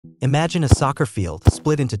Imagine a soccer field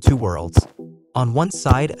split into two worlds. On one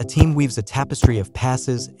side, a team weaves a tapestry of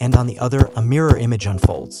passes, and on the other, a mirror image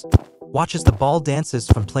unfolds. Watch as the ball dances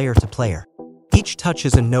from player to player. Each touch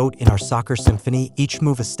is a note in our soccer symphony, each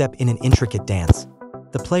move a step in an intricate dance.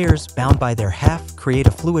 The players, bound by their half, create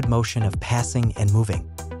a fluid motion of passing and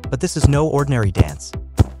moving. But this is no ordinary dance.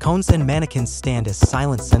 Cones and mannequins stand as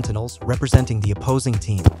silent sentinels representing the opposing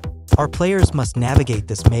team. Our players must navigate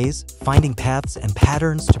this maze, finding paths and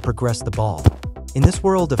patterns to progress the ball. In this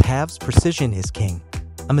world of halves, precision is king.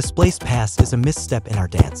 A misplaced pass is a misstep in our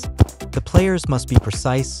dance. The players must be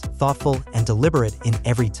precise, thoughtful, and deliberate in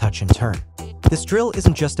every touch and turn. This drill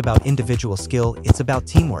isn't just about individual skill, it's about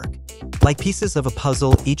teamwork. Like pieces of a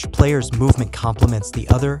puzzle, each player's movement complements the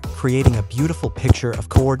other, creating a beautiful picture of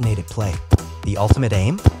coordinated play. The ultimate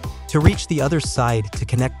aim? To reach the other side, to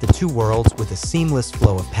connect the two worlds with a seamless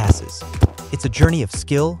flow of passes. It's a journey of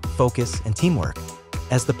skill, focus, and teamwork.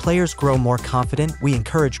 As the players grow more confident, we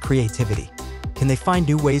encourage creativity. Can they find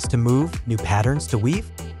new ways to move, new patterns to weave?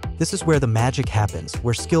 This is where the magic happens,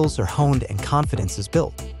 where skills are honed and confidence is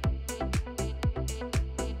built.